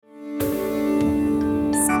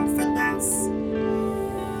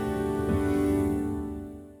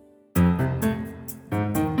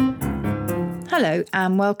Hello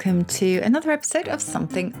and welcome to another episode of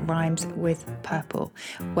Something Rhymes with Purple,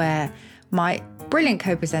 where my brilliant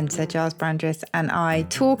co-presenter Giles Brandreth and I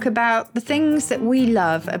talk about the things that we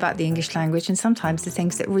love about the English language and sometimes the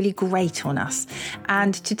things that really grate on us.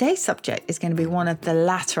 And today's subject is going to be one of the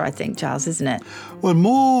latter, I think, Giles, isn't it? Well,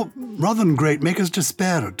 more, rather than great, make us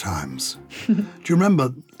despair at times. Do you remember,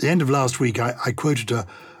 at the end of last week, I quoted a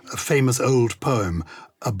famous old poem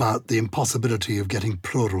about the impossibility of getting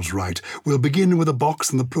plurals right. We'll begin with a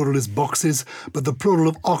box and the plural is boxes, but the plural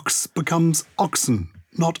of ox becomes oxen,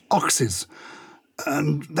 not oxes.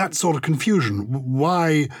 And that sort of confusion.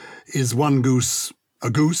 Why is one goose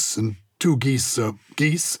a goose and two geese are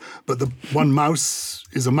geese, but the one mouse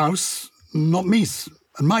is a mouse, not meese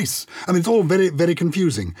and mice? I mean, it's all very, very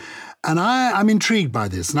confusing. And I'm intrigued by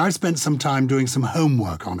this, and I've spent some time doing some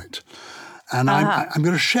homework on it. And I'm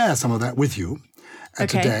going to share some of that with you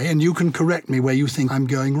today, and you can correct me where you think I'm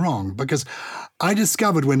going wrong, because I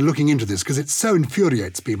discovered when looking into this, because it so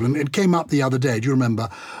infuriates people, and it came up the other day, do you remember,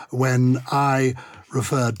 when I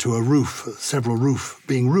referred to a roof, several roof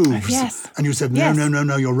being roofs, yes. And you said,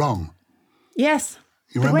 no, you're wrong. Yes.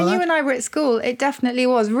 You remember when that? you and I were at school, it definitely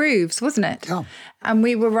was roofs, wasn't it? Yeah. And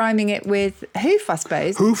we were rhyming it with hoof, I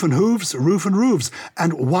suppose. Hoof and hooves, roof and roofs,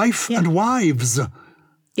 and wife and wives.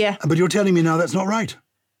 Yeah. But you're telling me now that's not right.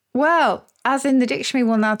 Well, as in the dictionary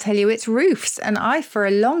will now tell you, it's roofs. And I, for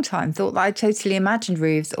a long time, thought that I totally imagined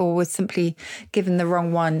roofs or was simply given the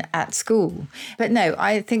wrong one at school. But no,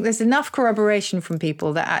 I think there's enough corroboration from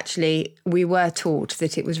people that actually we were taught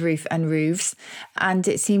that it was roof and roofs. And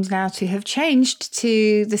it seems now to have changed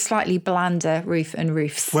to the slightly blander roof and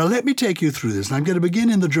roofs. Well, let me take you through this. And I'm going to begin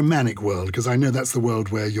in the Germanic world, because I know that's the world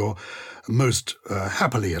where you're most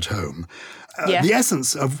happily at home. The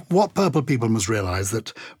essence of what purple people must realise,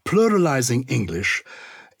 that pluralising English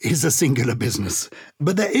is a singular business.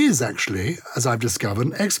 But there is actually, as I've discovered,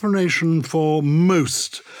 an explanation for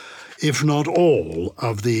most, if not all,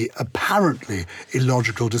 of the apparently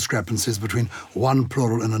illogical discrepancies between one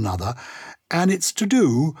plural and another. And it's to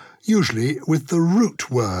do, usually, with the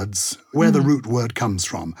root words, where the root word comes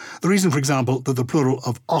from. The reason, for example, that the plural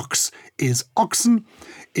of ox is oxen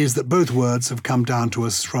is that both words have come down to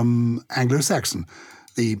us from Anglo-Saxon.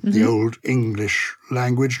 The old English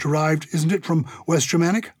language derived, isn't it, from West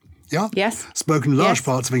Germanic? Yeah? Yes. Spoken in large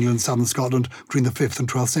parts of England and southern Scotland between the 5th and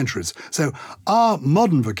 12th centuries. So our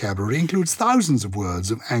modern vocabulary includes thousands of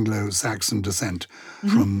words of Anglo-Saxon descent,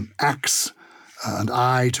 from axe and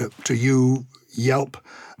I to you, yelp.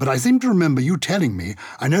 But I seem to remember you telling me,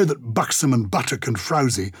 I know that buxom and buttock and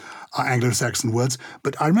frowsy are Anglo-Saxon words,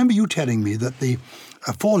 but I remember you telling me that the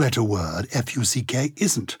four-letter word, F-U-C-K,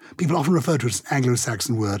 isn't. People often refer to it as an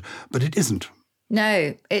Anglo-Saxon word, but it isn't.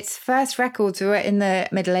 No, its first records were in the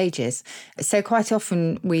Middle Ages. So quite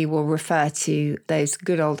often we will refer to those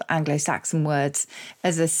good old Anglo-Saxon words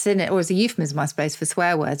as or as a euphemism, I suppose, for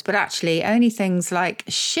swear words. But actually only things like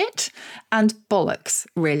shit and bollocks,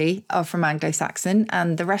 really, are from Anglo-Saxon,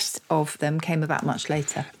 and the rest of them came about much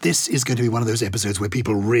later. This is going to be one of those episodes where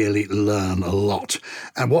people really learn a lot.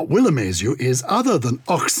 And what will amaze you is, other than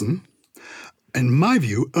oxen, in my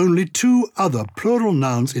view, only two other plural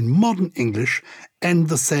nouns in modern English end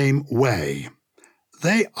the same way.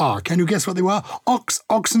 They are, can you guess what they were? Ox,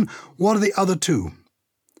 oxen. What are the other two?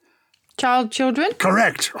 Child, children?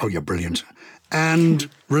 Correct. Oh, you're brilliant. And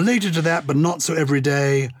related to that, but not so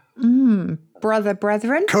everyday. Brother,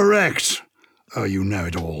 brethren? Correct. Oh, you know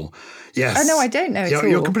it all. Yes. Oh, no, I don't know it all.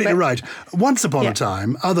 You're completely right. Once upon a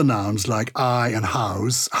time, other nouns like eye and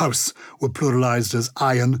house were pluralised as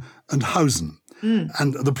iron and hausen.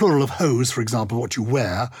 And the plural of hose, for example, what you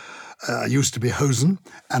wear, used to be hosen.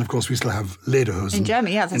 And, of course, we still have lederhosen. In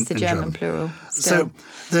German, yeah, that's the German plural. Still. So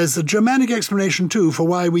there's a Germanic explanation, too, for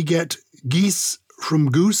why we get geese from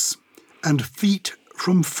goose and feet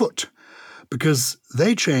from foot, because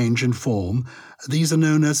they change in form. These are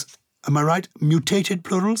known as, am I right, mutated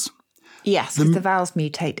plurals? Yes, because the vowels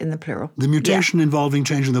mutate in the plural. The mutation involving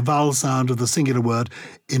changing the vowel sound of the singular word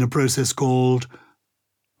in a process called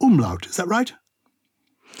umlaut. Is that right?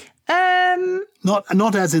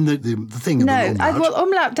 Not as in the thing of an umlaut. Well,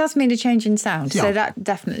 umlaut does mean a change in sound, so that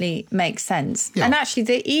definitely makes sense. Yeah. And actually,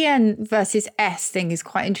 the en versus s thing is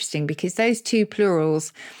quite interesting because those two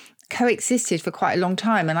plurals coexisted for quite a long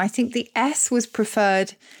time, and I think the s was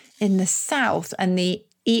preferred in the south and the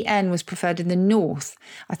en was preferred in the north.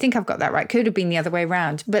 I think I've got that right. Could have been the other way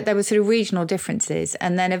around. But there were sort of regional differences.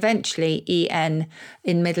 And then eventually en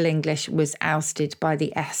in Middle English was ousted by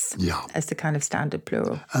the s as the kind of standard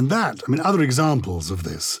plural. And that, I mean, other examples of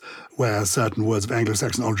this, where certain words of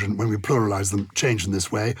Anglo-Saxon origin, when we pluralise them, change in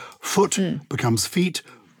this way. Foot becomes feet.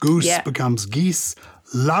 Goose Yeah. becomes geese.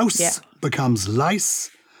 Louse Yeah. becomes lice.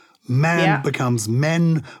 Man Yeah. becomes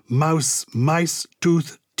men. Mouse, mice.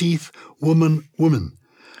 Tooth, teeth. Woman, woman.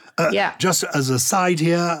 Yeah. Just as a side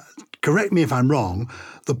here, correct me if I'm wrong,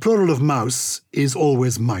 the plural of mouse is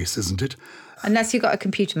always mice, isn't it? Unless you've got a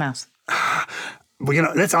computer mouse.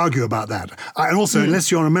 Well, let's argue about that. And also,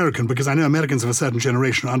 unless you're American, because I know Americans of a certain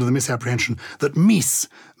generation are under the misapprehension that meese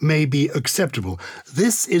may be acceptable.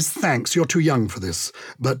 This is thanks, you're too young for this,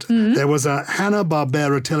 but there was a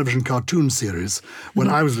Hanna-Barbera television cartoon series when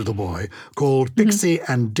I was a little boy called Pixie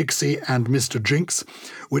and Dixie and Mr. Jinx,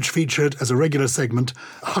 which featured as a regular segment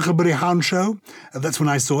Huckleberry Hound Show. That's when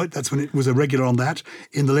I saw it. That's when it was a regular on that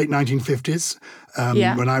in the late 1950s.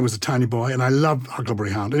 When I was a tiny boy, and I loved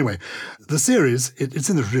Huckleberry Hound. Anyway, the series, it's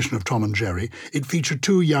in the tradition of Tom and Jerry. It featured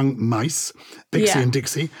two young mice, Pixie and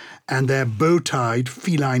Dixie, and their bow-tied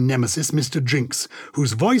feline nemesis, Mr. Jinx,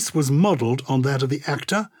 whose voice was modelled on that of the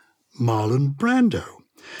actor Marlon Brando.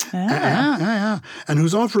 And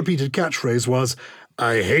whose oft-repeated catchphrase was,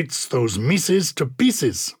 "I hates those mices to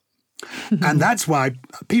pieces." And that's why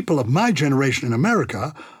people of my generation in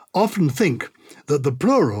America often think that the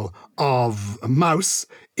plural of mouse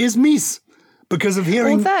is meese because of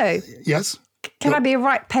hearing... Although... Yes? Can I be a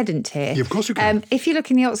right pedant here? Yeah, of course you can. If you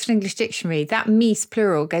look in the Oxford English Dictionary, that meese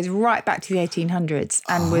plural goes right back to the 1800s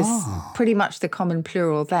and was pretty much the common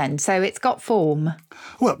plural then. So it's got form.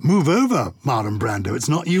 Well, move over, Marlon Brando. It's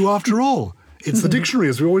not you after all. It's the dictionary,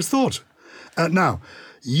 as we always thought. Now,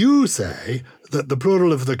 you say that the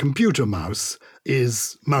plural of the computer mouse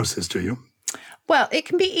is mouses, do you? Well, it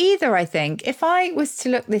can be either, I think. If I was to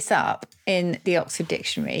look this up in the Oxford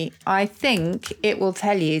Dictionary, I think it will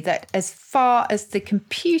tell you that as far as the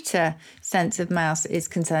computer sense of mouse is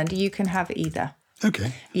concerned, you can have either.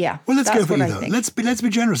 Okay. Yeah. Well, let's go for what I either. think. Let's be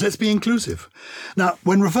generous. Let's be inclusive. Now,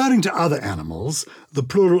 when referring to other animals, the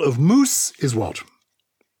plural of moose is what?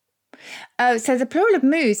 So the plural of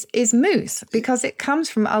moose is moose because it comes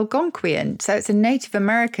from Algonquian. So it's a Native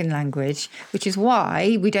American language, which is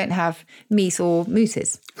why we don't have meese or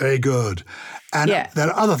mooses. Very good. And there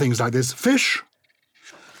are other things like this. Fish.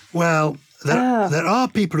 Well, there are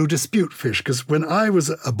people who dispute fish because when I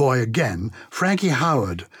was a boy again, Frankie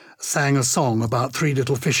Howerd sang a song about three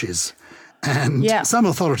little fishes. And some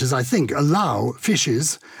authorities, I think, allow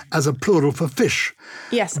fishes as a plural for fish.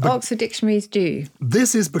 Yes, Oxford dictionaries do.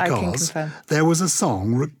 This is because there was a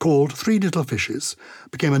song called Three Little Fishes,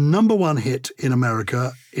 became a #1 hit in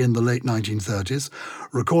America in the late 1930s,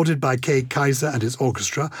 recorded by Kay Kaiser and his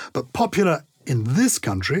orchestra, but popular in this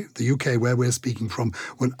country, the UK where we're speaking from,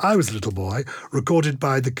 when I was a little boy, recorded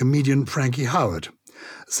by the comedian Frankie Howerd.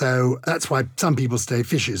 So that's why some people say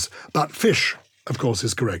fishes, but fish, of course,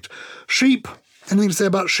 is correct. Sheep. Anything to say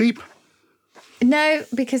about sheep? No,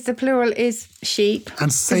 because the plural is sheep, and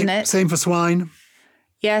isn't it? Same for swine?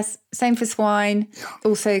 Yes, same for swine. Yeah.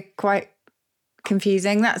 Also quite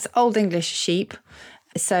confusing. That's Old English sheep.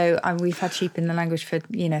 So we've had sheep in the language for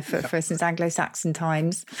since Anglo-Saxon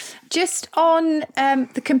times. Just on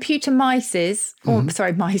the computer mices,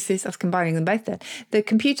 mices, I was combining them both there. The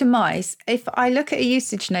computer mice, if I look at a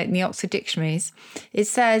usage note in the Oxford Dictionaries, it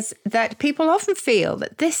says that people often feel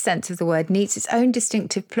that this sense of the word needs its own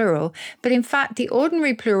distinctive plural, but in fact the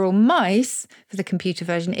ordinary plural mice for the computer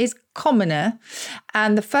version is commoner,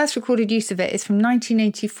 and the first recorded use of it is from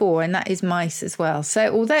 1984, and that is mice as well.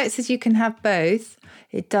 So although it says you can have both,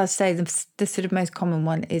 it does say the sort of most common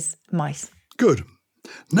one is mice. Good.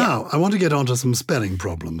 Now, I want to get on to some spelling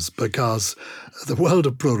problems because the world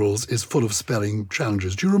of plurals is full of spelling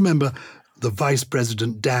challenges. Do you remember the Vice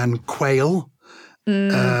President Dan Quayle?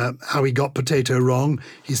 How he got potato wrong.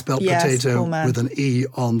 He spelled potato with an E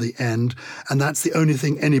on the end, and that's the only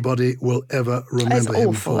thing anybody will ever remember him for.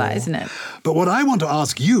 It's awful, that, isn't it? But what I want to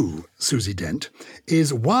ask you, Susie Dent,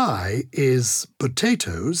 is why is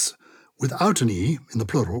potatoes without an E in the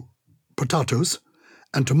plural, potatoes,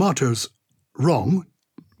 and tomatoes wrong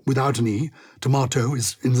without an E? Tomato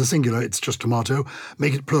is in the singular, it's just tomato.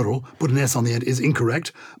 Make it plural, put an S on the end is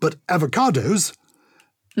incorrect. But avocados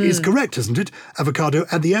is correct, isn't it? Avocado,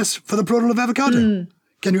 add the S for the plural of avocado.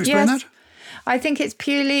 Can you explain that? I think it's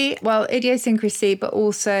purely, idiosyncrasy, but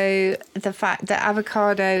also the fact that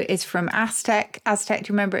avocado is from Aztec. Aztec, do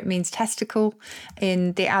you remember, it means testicle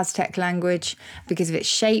in the Aztec language because of its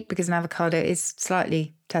shape, because an avocado is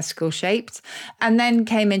slightly testicle shaped, and then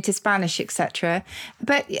came into Spanish, etc.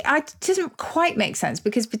 But it doesn't quite make sense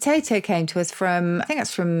because potato came to us from, I think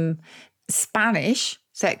that's from Spanish.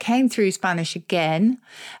 So it came through Spanish again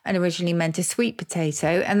and originally meant a sweet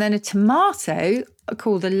potato. And then a tomato,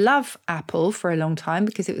 called a love apple for a long time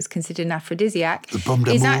because it was considered an aphrodisiac,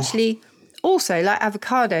 is actually also, like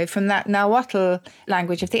avocado, from that Nahuatl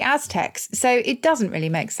language of the Aztecs. So it doesn't really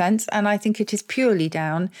make sense. And I think it is purely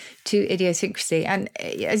down to idiosyncrasy. And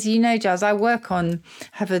as you know, Giles, I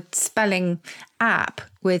have a spelling app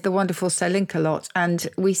with the wonderful Selinka lot, and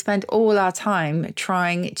we spend all our time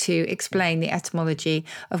trying to explain the etymology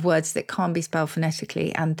of words that can't be spelled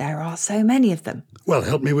phonetically, and there are so many of them. Well,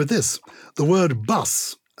 help me with this. The word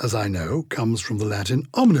bus, as I know, comes from the Latin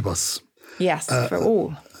omnibus. Yes, for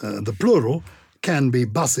all. The plural can be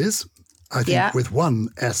buses, I think with one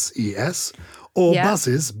S-E-S, or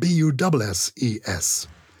buses, B-U-S-S-E-S.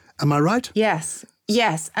 Am I right? Yes.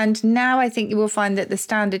 And now I think you will find that the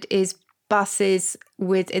standard is buses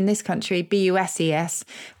with, in this country, B-U-S-E-S,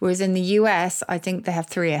 whereas in the US, I think they have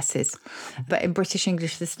 3 S's. But in British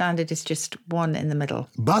English, the standard is just one in the middle.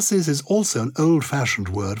 Buses is also an old-fashioned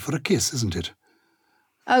word for a kiss, isn't it?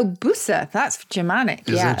 Oh, busse, that's Germanic.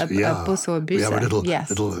 Is it? A bus or a busse. We have a little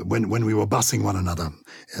when we were bussing one another.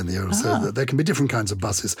 And so there can be different kinds of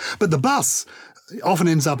buses. But the bus often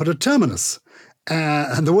ends up at a terminus.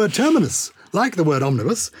 And the word terminus, like the word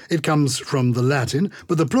omnibus, it comes from the Latin,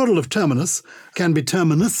 but the plural of terminus can be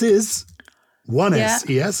terminuses, one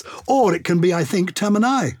S-E-S, or it can be, I think,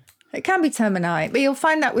 termini. It can be termini, but you'll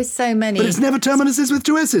find that with so many. But it's never terminuses with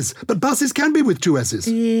 2 S's. But buses can be with 2 S's.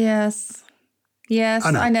 Yes,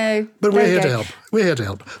 I know. But we're here to help. We're here to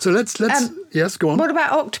help. So let's yes, go on. What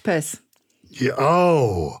about octopus? Yeah,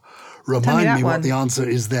 remind me what the answer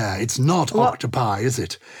is there. It's not what? Octopi, is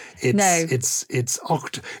it? It's, no.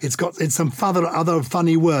 It's some other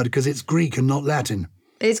funny word because it's Greek and not Latin.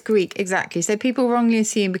 It's Greek, exactly. So people wrongly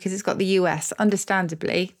assume because it's got the US,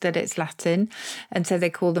 understandably, that it's Latin. And so they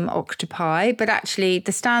call them octopi. But actually,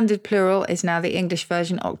 the standard plural is now the English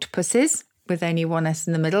version octopuses, with only one S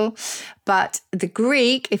in the middle. But the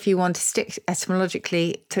Greek, if you want to stick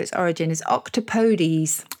etymologically to its origin, is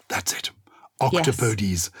Octopodes. That's it. Octopodes.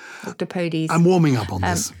 Yes. Octopodes. I'm warming up on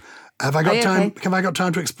this. Have I got time? Okay. Have I got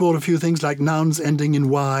time to explore a few things like nouns ending in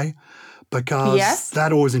Y? Because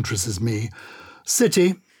that always interests me.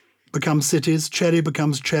 City becomes cities, cherry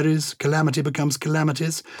becomes cherries, calamity becomes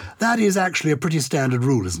calamities. That is actually a pretty standard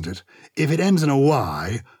rule, isn't it? If it ends in a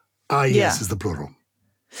Y, I-S is the plural.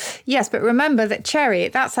 Yes, but remember that cherry,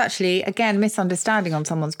 that's actually, again, misunderstanding on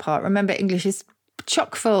someone's part. Remember, English is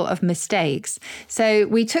chock full of mistakes. So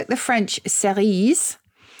we took the French cerise,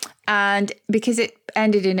 and because it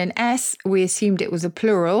ended in an S, we assumed it was a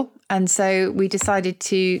plural. And so we decided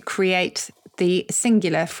to create the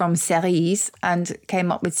singular from cerise and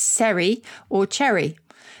came up with ceri or cherry.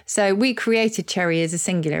 So we created cherry as a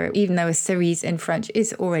singular, even though a cerise in French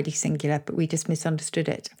is already singular, but we just misunderstood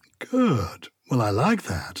it. Good. Well, I like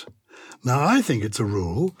that. Now, I think it's a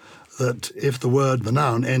rule that if the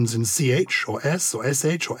noun ends in CH or S or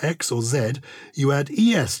SH or X or Z, you add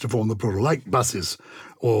ES to form the plural, like buses,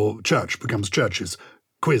 or church becomes churches,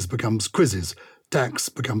 quiz becomes quizzes, tax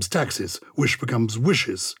becomes taxes, wish becomes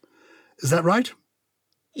wishes. Is that right?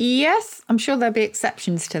 Yes, I'm sure there'll be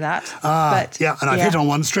exceptions to that. And I've hit on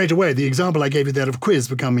one straight away. The example I gave you there of quiz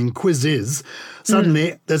becoming quizzes,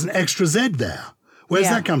 suddenly there's an extra Z there. Where's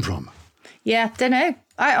that come from? Yeah, don't know.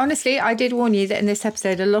 I did warn you that in this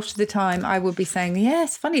episode, a lot of the time I would be saying,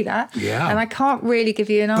 it's funny that. Yeah. And I can't really give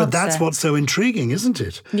you an answer. But that's what's so intriguing, isn't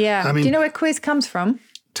it? Yeah. I mean, do you know where quiz comes from?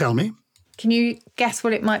 Tell me. Can you guess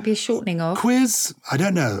what it might be a shortening of? Quiz? I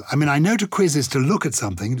don't know. I mean, I know to quiz is to look at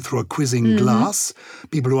something through a quizzing glass.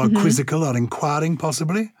 People who are quizzical are inquiring,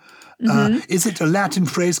 possibly. Is it a Latin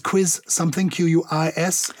phrase, quiz something,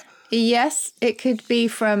 Q-U-I-S? Yes, it could be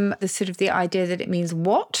from the idea that it means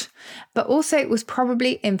what, but also it was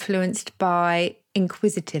probably influenced by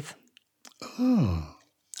inquisitive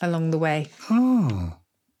along the way. Oh.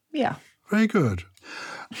 Yeah. Very good.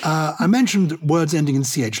 I mentioned words ending in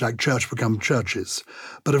CH like church become churches.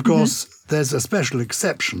 But of course, there's a special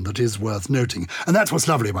exception that is worth noting. And that's what's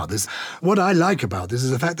lovely about this. What I like about this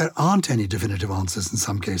is the fact there aren't any definitive answers in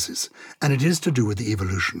some cases. And it is to do with the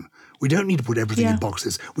evolution. We don't need to put everything in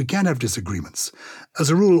boxes. We can have disagreements. As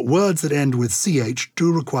a rule, words that end with CH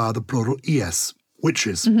do require the plural ES.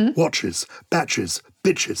 Witches, watches, batches,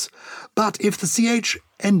 bitches. But if the CH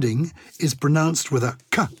ending is pronounced with a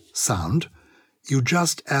K sound, you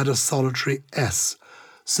just add a solitary S,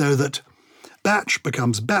 so that batch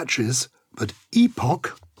becomes batches, but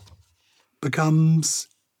epoch becomes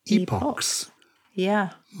epochs. Yeah.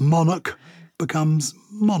 Monarch becomes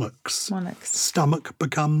monarchs. Monarchs. Stomach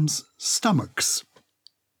becomes stomachs.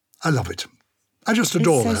 I love it. I just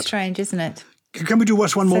adore that. It's so strange, isn't it? Can we do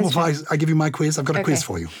one more before I give you my quiz? I've got a quiz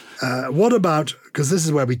for you. What about, because this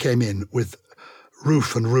is where we came in with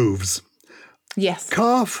roof and roofs. Yes.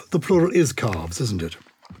 Calf, the plural is calves, isn't it?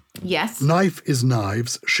 Yes. Knife is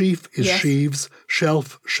knives. Sheaf is Yes. sheaves.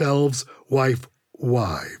 Shelf, shelves. Wife,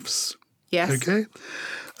 wives. Yes. Okay?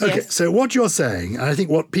 Okay, Yes. so what you're saying, and I think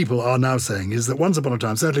what people are now saying, is that once upon a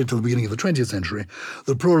time, certainly till the beginning of the 20th century,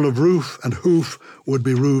 the plural of roof and hoof would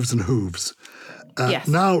be roofs and hooves. Yes.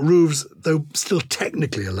 Now, roofs, though still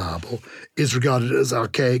technically allowable, is regarded as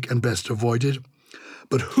archaic and best avoided.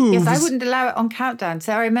 But hooves... Yes, I wouldn't allow it on Countdown.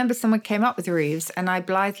 So I remember someone came up with roofs and I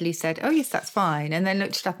blithely said, oh, yes, that's fine. And then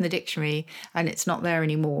looked it up in the dictionary and it's not there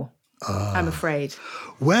anymore, I'm afraid.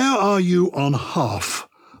 Where are you on half,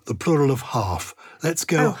 the plural of half? Let's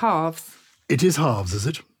go... Oh, halves. It is halves, is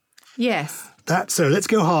it? Yes. So let's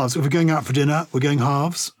go halves. If we're going out for dinner, we're going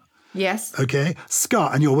halves. Yes. Okay.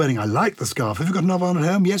 Scarf. And you're wearing, I like the scarf. Have you got another one at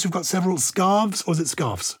home? Yes, we've got several scarves, or is it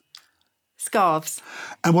scarves? Scarves.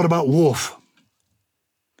 And what about wharf?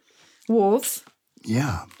 Wharves.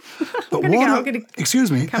 Yeah. But I'm gonna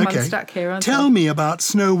excuse me. come Okay. unstuck here, aren't Tell I? me about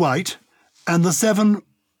Snow White and the 7...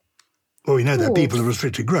 Well, we know they're Dwarves. people of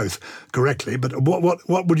restricted growth, correctly, but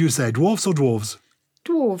what would you say, dwarfs or dwarves?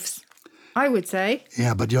 Dwarves, I would say.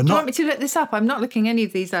 Yeah, but you're Do you not... want me to look this up? I'm not looking any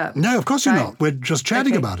of these up. No, of course you're Right. not. We're just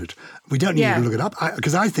chatting Okay. about it. We don't need you Yeah. to look it up,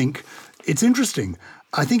 because I think it's interesting.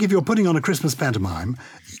 I think if you're putting on a Christmas pantomime,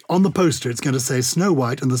 on the poster it's going to say Snow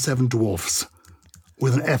White and the 7 Dwarfs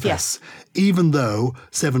with an FS, Yes. even though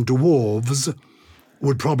 7 Dwarves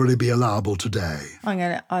would probably be allowable today.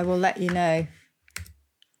 I will let you know.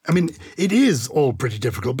 I mean, it is all pretty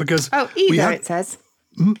difficult because... Oh, we either, have, it says.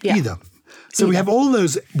 Yeah. Either. So we Either. have all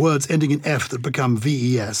those words ending in F that become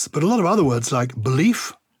VES, but a lot of other words like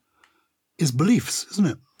belief is beliefs, isn't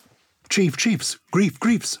it? Chief, chiefs. Grief,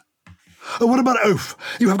 griefs. Oh, what about oaf?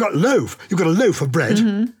 You have got loaf. You've got a loaf of bread.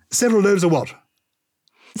 Mm-hmm. Several loaves of what?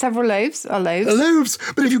 Several loaves are loaves. Loaves.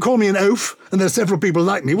 But if you call me an oaf and there's several people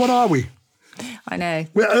like me, what are we? I know.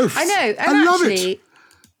 We're oafs. I know. And I love actually, it.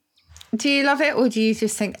 do you love it or do you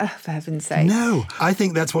just think, oh, for heaven's sake? No, I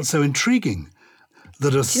think that's what's so intriguing.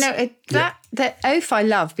 That Do you know, that oaf I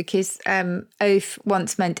love because oaf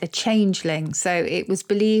once meant a changeling. So it was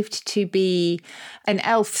believed to be an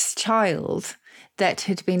elf's child that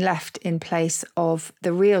had been left in place of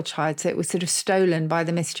the real child. So it was sort of stolen by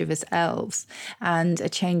the mischievous elves and a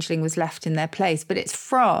changeling was left in their place. But it's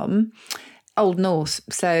from Old Norse,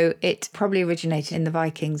 so it probably originated in the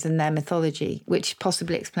Vikings and their mythology, which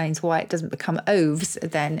possibly explains why it doesn't become oaths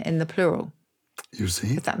then in the plural. You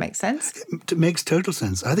see? If that makes sense. It makes total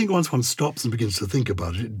sense. I think once one stops and begins to think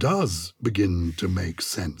about it, it does begin to make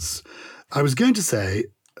sense. I was going to say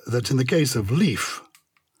that in the case of leaf,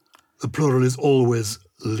 the plural is always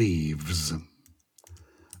leaves.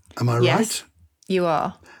 Am I Yes, right? you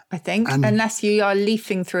are, I think. And- unless you are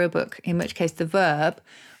leafing through a book, in which case the verb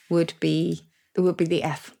would be the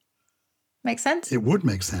F. Make sense? It would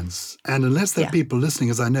make sense. And unless there are Yeah. people listening,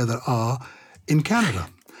 as I know there are, in Canada.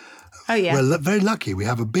 Oh, yeah. We're very lucky. We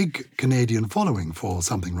have a big Canadian following for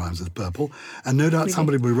Something Rhymes with Purple. And no doubt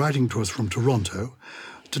somebody will be writing to us from Toronto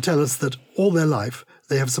to tell us that all their life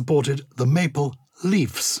they have supported the Maple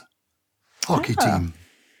Leafs hockey team.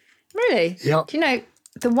 Really? Yeah. Do you know,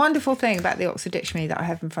 the wonderful thing about the Oxford Dictionary that I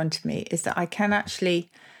have in front of me is that I can actually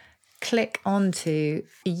click onto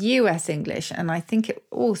US English, and I think it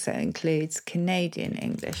also includes Canadian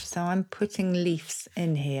English. So I'm putting leafs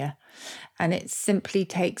in here, and it simply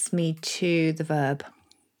takes me to the verb.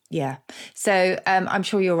 Yeah. So I'm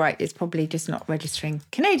sure you're right. It's probably just not registering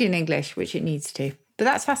Canadian English, which it needs to. But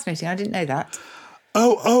that's fascinating. I didn't know that.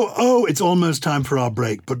 Oh, it's almost time for our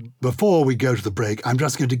break. But before we go to the break, I'm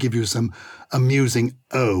just going to give you some amusing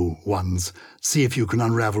O ones. See if you can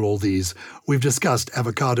unravel all these. We've discussed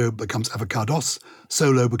avocado becomes avocados,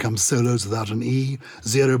 solo becomes solos without an E,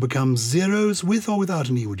 zero becomes zeros with or without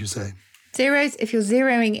an E, would you say? Zeros, if you're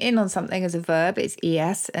zeroing in on something as a verb, it's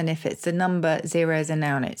ES. And if it's a number, zero as a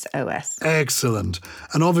noun, it's OS. Excellent.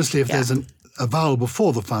 And obviously if there's a vowel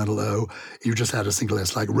before the final O, you just add a single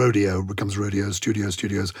S, like rodeo becomes rodeos, studios,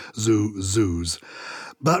 zoo, zoos.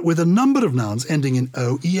 But with a number of nouns ending in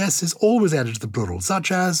O, ES is always added to the plural,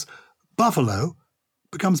 such as buffalo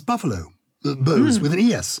becomes buffalo, bows with an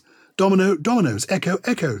ES, domino, dominoes, echo,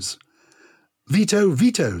 echoes, veto,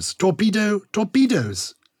 vetoes, torpedo,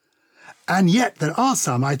 torpedoes. And yet there are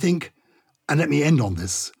some, I think, and let me end on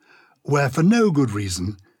this, where for no good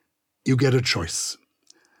reason you get a choice.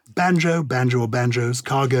 Banjo, banjo or banjos,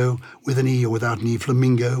 cargo with an E or without an E,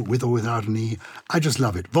 flamingo with or without an E. I just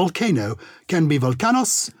love it. Volcano can be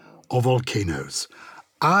volcanos or volcanoes.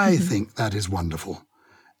 I think that is wonderful.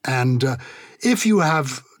 And if you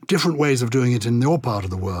have different ways of doing it in your part of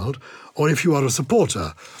the world, or if you are a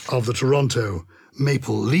supporter of the Toronto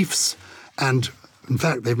Maple Leafs and In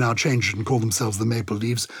fact, they've now changed it and call themselves the Maple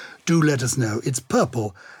Leaves. Do let us know. It's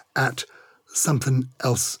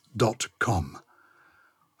purple@somethingelse.com.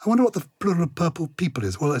 I wonder what the plural of purple people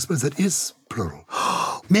is. Well, I suppose that is plural.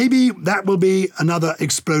 Maybe that will be another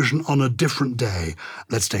explosion on a different day.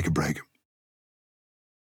 Let's take a break.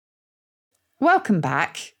 Welcome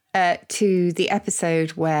back to the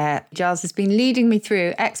episode where Giles has been leading me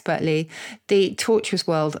through expertly the tortuous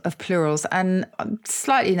world of plurals. And I'm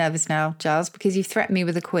slightly nervous now, Giles, because you've threatened me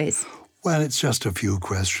with a quiz. Well, it's just a few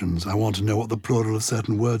questions. I want to know what the plural of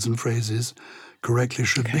certain words and phrases correctly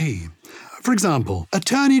should be. For example,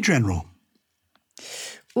 Attorney General.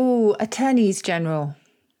 Ooh, Attorneys General.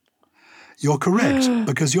 You're correct,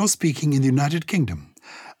 because you're speaking in the United Kingdom.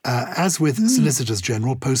 As with Solicitors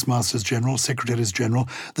General, Postmasters General, Secretaries General,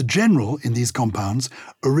 the general in these compounds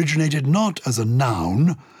originated not as a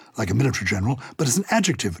noun, like a military general, but as an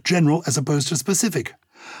adjective, general as opposed to specific.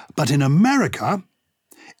 But in America,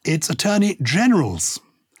 it's Attorney Generals.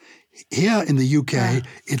 Here in the UK,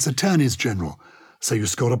 it's Attorneys General. So you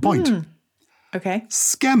scored a point. Okay.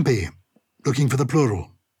 Scampi, looking for the plural.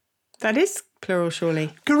 That is plural,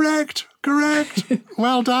 surely. Correct.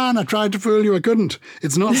 Well done. I tried to fool you. I couldn't.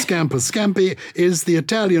 It's not scamper. Scampi is the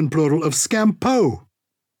Italian plural of scampo.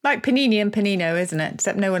 Like panini and panino, isn't it?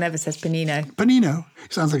 Except no one ever says panino. Panino.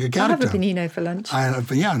 Sounds like a character. I'll have a panino for lunch.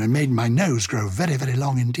 And it made my nose grow very, very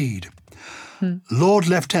long indeed. Lord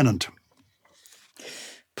Lieutenant.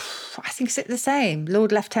 I think it's the same.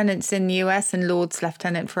 Lord Lieutenants in the US and Lord's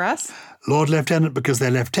Lieutenant for us. Lord Lieutenant because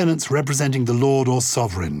they're lieutenants representing the Lord or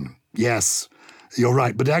Sovereign. Yes, you're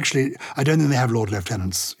right. But actually, I don't think they have Lord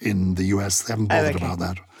Lieutenants in the US. They haven't bothered about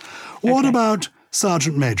that. What about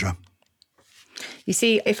Sergeant Major? You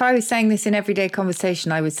see, if I was saying this in everyday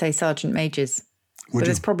conversation, I would say Sergeant Majors. But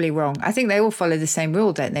it's probably wrong. I think they all follow the same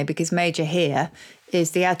rule, don't they? Because Major here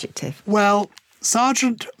is the adjective. Well,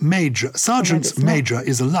 Sergeant's Major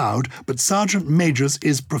is allowed, but Sergeant Majors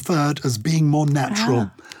is preferred as being more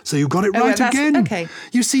natural. So you got it right again. Okay.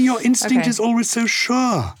 You see, your instinct is always so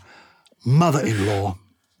sure. Mother-in-law.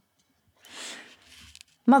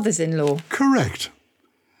 Mothers-in-law. Correct.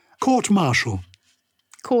 Court-martial.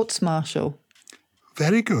 Courts-martial.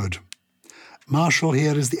 Very good. Martial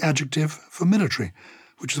here is the adjective for military,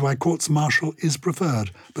 which is why courts-martial is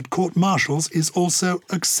preferred. But court-martials is also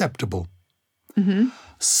acceptable.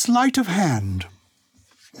 Sleight of hand.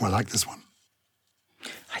 Oh, I like this one.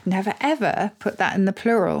 I'd never, ever put that in the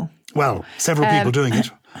plural. Well, several people doing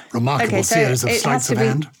it. Remarkable series of sleights of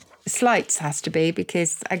hand. Sleights has to be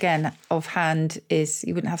because, again, of hand is,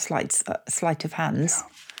 you wouldn't have sleight of hands,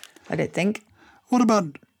 I don't think. What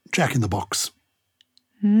about Jack in the Box?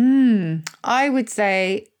 I would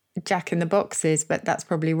say Jack in the Boxes, but that's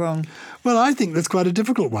probably wrong. Well, I think that's quite a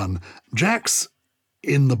difficult one. Jack's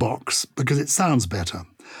in the box because it sounds better.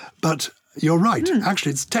 But you're right.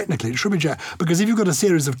 Actually, it should be Jack. Because if you've got a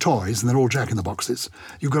series of toys and they're all Jack in the Boxes,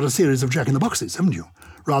 you've got a series of Jack in the Boxes, haven't you?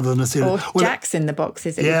 Rather than a series... Or Jacks in the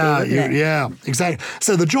Boxes, it would be, wouldn't it? Yeah, exactly.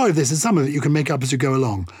 So the joy of this is some of it you can make up as you go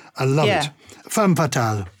along. I love it. Femme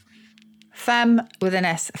fatale. Femme with an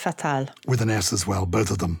S, fatale. With an S as well, both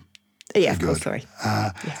of them. Yeah, of course, sorry.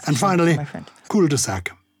 Yes, and finally,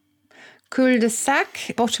 cul-de-sac.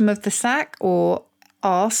 Cul-de-sac, bottom of the sack, or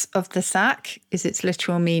arse of the sack is its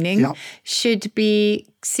literal meaning. Yep. Should be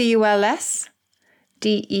CULSDESACS.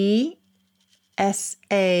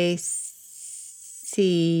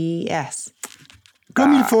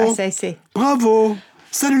 Comme il faut. SAC. Bravo.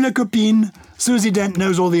 Salut la copine. Susie Dent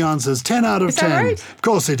knows all the answers. 10 out of 10. Is that right? Of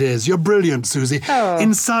course it is. You're brilliant, Susie. Oh.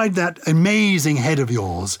 Inside that amazing head of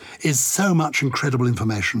yours is so much incredible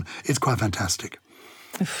information. It's quite fantastic.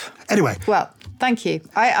 Anyway. Well, thank you.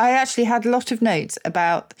 I actually had a lot of notes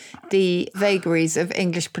about the vagaries of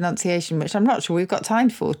English pronunciation, which I'm not sure we've got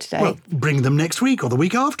time for today. Well, bring them next week or the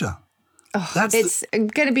week after. It's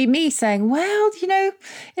going to be me saying, well,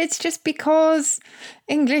 it's just because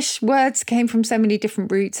English words came from so many different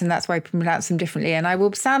roots and that's why I pronounce them differently. And I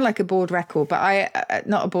will sound like a bored record, but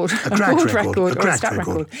not a bored record or a stat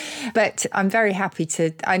record. But I'm very happy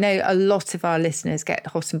I know a lot of our listeners get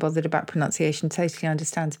hot and bothered about pronunciation, totally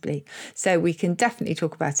understandably. So we can definitely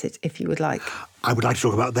talk about it if you would like. I would like to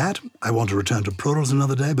talk about that. I want to return to plurals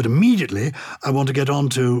another day, but immediately I want to get on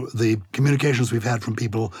to the communications we've had from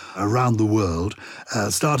people around the world.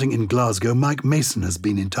 Starting in Glasgow, Mike Mason has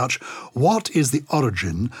been in touch. What is the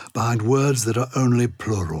origin behind words that are only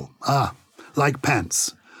plural? Like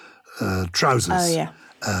pants, trousers,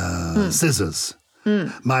 scissors.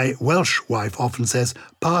 My Welsh wife often says,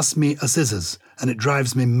 pass me a scissors, and it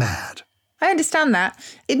drives me mad. I understand that.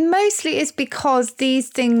 It mostly is because these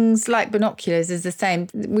things like binoculars is the same.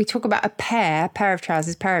 We talk about a pair of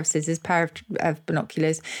trousers, pair of scissors, pair of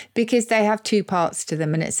binoculars, because they have two parts to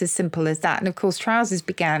them and it's as simple as that. And of course, trousers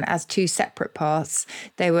began as two separate parts.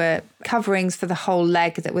 They were coverings for the whole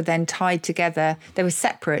leg that were then tied together. They were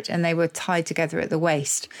separate and they were tied together at the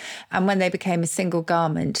waist. And when they became a single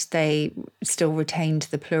garment, they still retained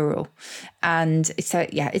the plural. And so,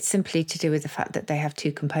 yeah, it's simply to do with the fact that they have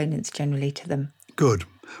two components generally to them. Good.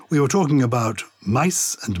 We were talking about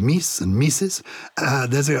mice and meese and mises.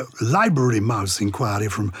 There's a library mouse inquiry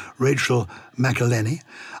from Rachel McElhenney.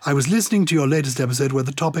 I was listening to your latest episode where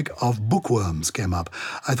the topic of bookworms came up.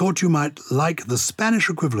 I thought you might like the Spanish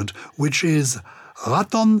equivalent, which is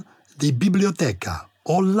raton de biblioteca,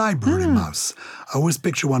 or library mouse. I always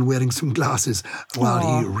picture one wearing some glasses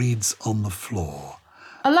while he reads on the floor.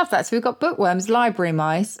 I love that. So we've got bookworms, library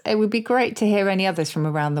mice. It would be great to hear any others from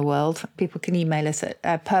around the world. People can email us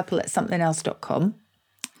at purple@somethingelse.com.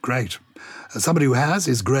 Great. Somebody who has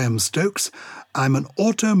is Graham Stokes. I'm an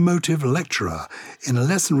automotive lecturer. In a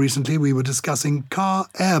lesson recently, we were discussing car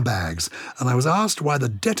airbags, and I was asked why the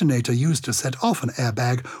detonator used to set off an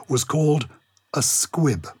airbag was called a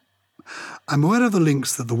squib. I'm aware of the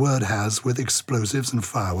links that the word has with explosives and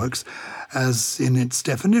fireworks, as in its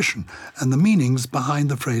definition, and the meanings behind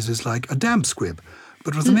the phrases like a damp squib,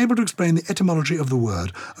 but was unable to explain the etymology of the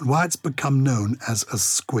word and why it's become known as a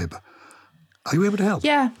squib. Are you able to help?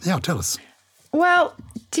 Yeah, tell us. Well,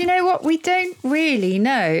 do you know what? We don't really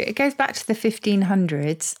know. It goes back to the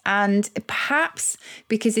 1500s, and perhaps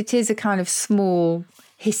because it is a kind of small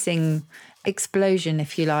hissing explosion,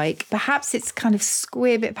 if you like, perhaps it's kind of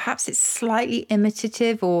squib, perhaps it's slightly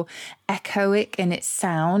imitative or echoic in its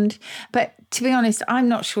sound. But to be honest, I'm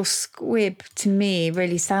not sure squib to me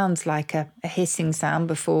really sounds like a hissing sound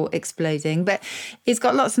before exploding, but it's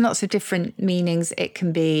got lots and lots of different meanings. It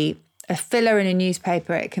can be a filler in a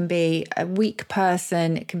newspaper, it can be a weak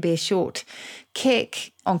person, it can be a short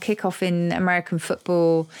kick on kickoff in American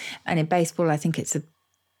football, and in baseball I think it's a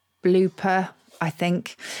blooper, I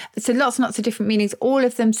think. So lots and lots of different meanings, all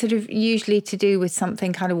of them sort of usually to do with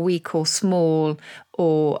something kind of weak or small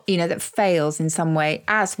or, that fails in some way,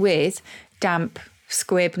 as with damp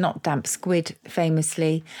squib, not damp squid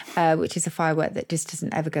famously, which is a firework that just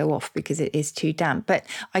doesn't ever go off because it is too damp. But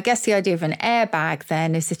I guess the idea of an airbag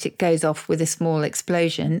then is that it goes off with a small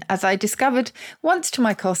explosion, as I discovered once to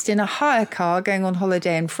my cost in a hire car going on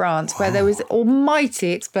holiday in France, where there was an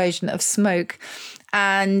almighty explosion of smoke.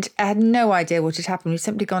 And I had no idea what had happened. We'd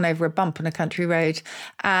simply gone over a bump on a country road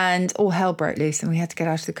and all hell broke loose and we had to get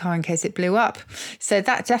out of the car in case it blew up. So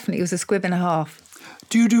that definitely was a squib and a half.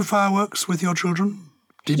 Do you do fireworks with your children?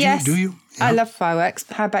 Yes, Do you? Yeah. I love fireworks.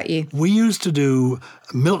 How about you? We used to do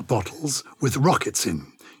milk bottles with rockets in.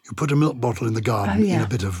 You put a milk bottle in the garden in a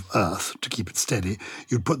bit of earth to keep it steady.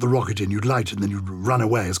 You'd put the rocket in, you'd light it, and then you'd run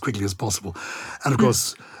away as quickly as possible. And of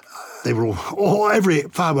course, they were every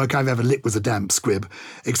firework I've ever lit was a damp squib,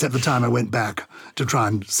 except the time I went back to try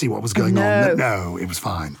and see what was going on. No, it was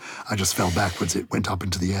fine. I just fell backwards. It went up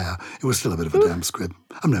into the air. It was still a bit of a damp squib.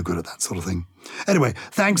 I'm no good at that sort of thing. Anyway,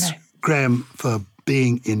 thanks, Graham, for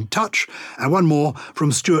being in touch. And one more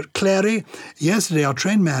from Stuart Clary. Yesterday, our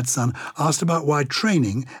train mad son asked about why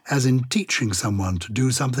training, as in teaching someone to do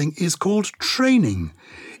something, is called training.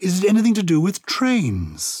 Is it anything to do with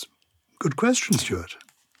trains? Good question, Stuart.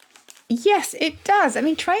 Yes, it does. I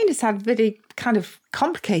mean, train has had a very kind of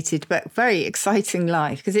complicated but very exciting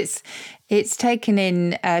life because it's taken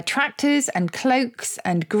in tractors and cloaks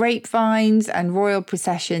and grapevines and royal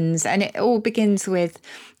processions, and it all begins with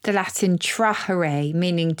the Latin trahere,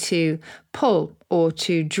 meaning to pull or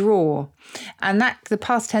to draw. And that the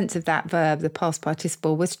past tense of that verb, the past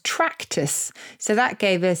participle, was tractus. So that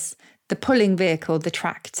gave us the pulling vehicle, the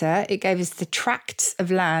tractor. It gave us the tracts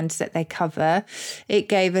of land that they cover. It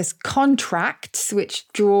gave us contracts, which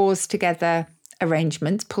draws together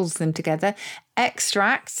arrangements, pulls them together.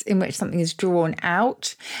 Extracts, in which something is drawn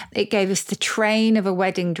out. It gave us the train of a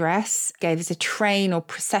wedding dress, gave us a train or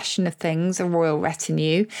procession of things, a royal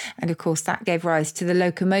retinue. And of course, that gave rise to the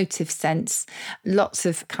locomotive sense. Lots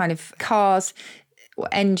of kind of cars,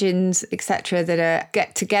 engines, etc., that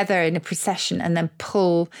get together in a procession and then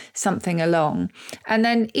pull something along. And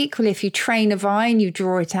then equally, if you train a vine, you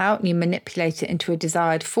draw it out and you manipulate it into a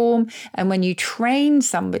desired form. And when you train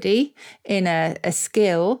somebody in a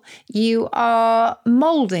skill, you are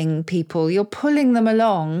moulding people, you're pulling them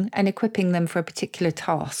along and equipping them for a particular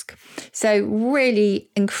task. So really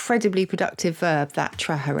incredibly productive verb, that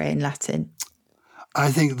trahere in Latin.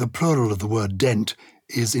 I think the plural of the word dent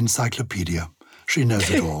is encyclopedia. She knows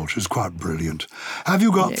it all. She's quite brilliant. Have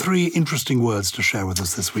you got 3 interesting words to share with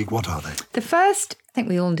us this week? What are they? The first, I think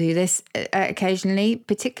we all do this occasionally,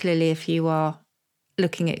 particularly if you are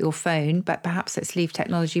looking at your phone, but perhaps let's leave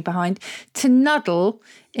technology behind. To nuddle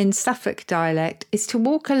in Suffolk dialect is to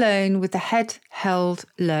walk alone with the head held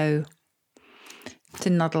low. To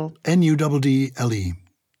nuddle. Nuddle.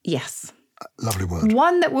 Yes. Lovely word.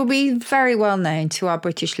 One that will be very well known to our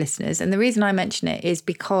British listeners. And the reason I mention it is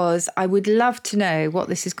because I would love to know what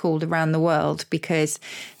this is called around the world, because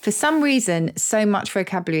for some reason, so much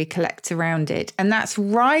vocabulary collects around it. And that's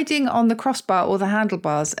riding on the crossbar or the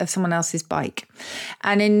handlebars of someone else's bike.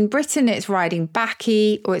 And in Britain, it's riding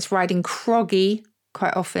backy or it's riding croggy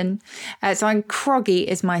quite often. So croggy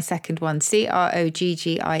is my second one,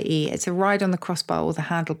 Croggie. It's a ride on the crossbar or the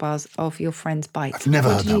handlebars of your friend's bike. I've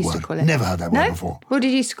never heard that word. Never heard that word before. What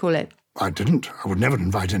did you used to call it? I didn't. I would never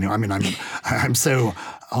invite anyone. I mean, I'm so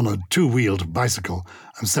on a 2-wheeled bicycle.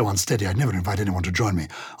 I'm so unsteady. I'd never invite anyone to join me.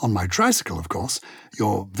 On my tricycle, of course,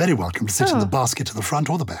 you're very welcome to sit in the basket to the front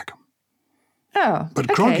or the back. Oh, but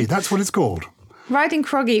croggy, that's what it's called. Riding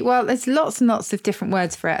croggy, well, there's lots and lots of different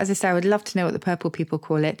words for it. As I say, I would love to know what the purple people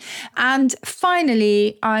call it. And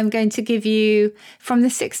finally, I'm going to give you, from the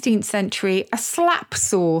 16th century, a slap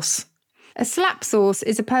sauce. A slap sauce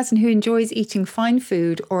is a person who enjoys eating fine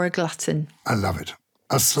food or a glutton. I love it.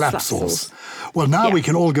 A slap sauce. Well, now we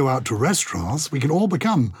can all go out to restaurants. We can all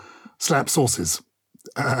become slap sauces.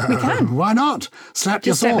 We can. Why not? Slap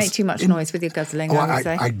your sauce. Just don't make too much noise with your guzzling, I would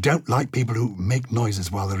say. I don't like people who make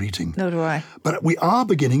noises while they're eating. Nor do I. But we are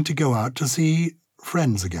beginning to go out to see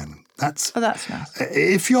friends again. That's nice.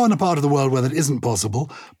 If you're in a part of the world where that isn't possible,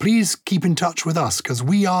 please keep in touch with us, because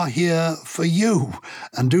we are here for you.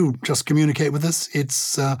 And do just communicate with us.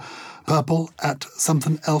 It's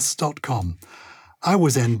purple@somethingelse.com. I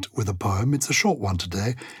always end with a poem. It's a short one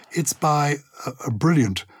today. It's by a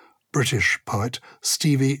brilliant British poet,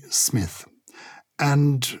 Stevie Smith.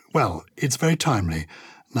 And, well, it's very timely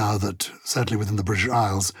now that, certainly within the British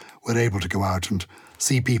Isles, we're able to go out and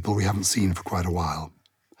see people we haven't seen for quite a while.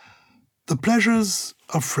 The pleasures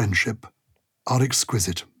of friendship are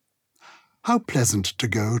exquisite. How pleasant to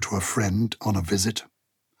go to a friend on a visit.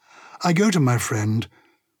 I go to my friend,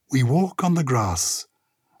 we walk on the grass,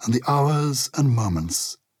 and the hours and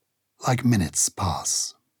moments like minutes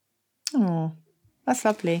pass. Oh. That's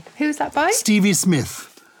lovely. Who's that by? Stevie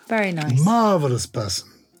Smith. Very nice. Marvellous person.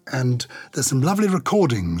 And there's some lovely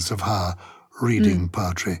recordings of her reading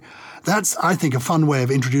poetry. That's, I think, a fun way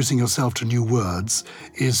of introducing yourself to new words,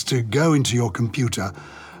 is to go into your computer,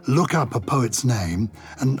 look up a poet's name,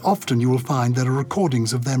 and often you will find there are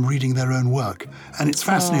recordings of them reading their own work. And it's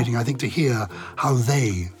fascinating, I think, to hear how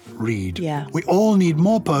they read. Yeah. We all need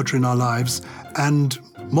more poetry in our lives and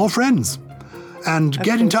more friends. And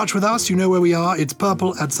get in touch with us. You know where we are. It's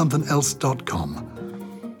purple@somethingelse.com.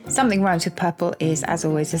 Something Rhymes with Purple is, as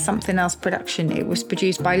always, a Something Else production. It was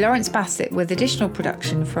produced by Lawrence Bassett with additional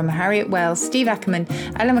production from Harriet Wells, Steve Ackerman,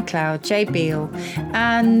 Ella MacLeod, Jay Beale,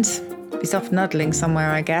 and he's off nuddling somewhere,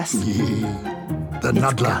 I guess. The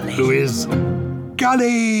nuddler, Gully. who is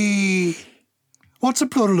Gully. What's a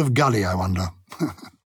plural of Gully, I wonder?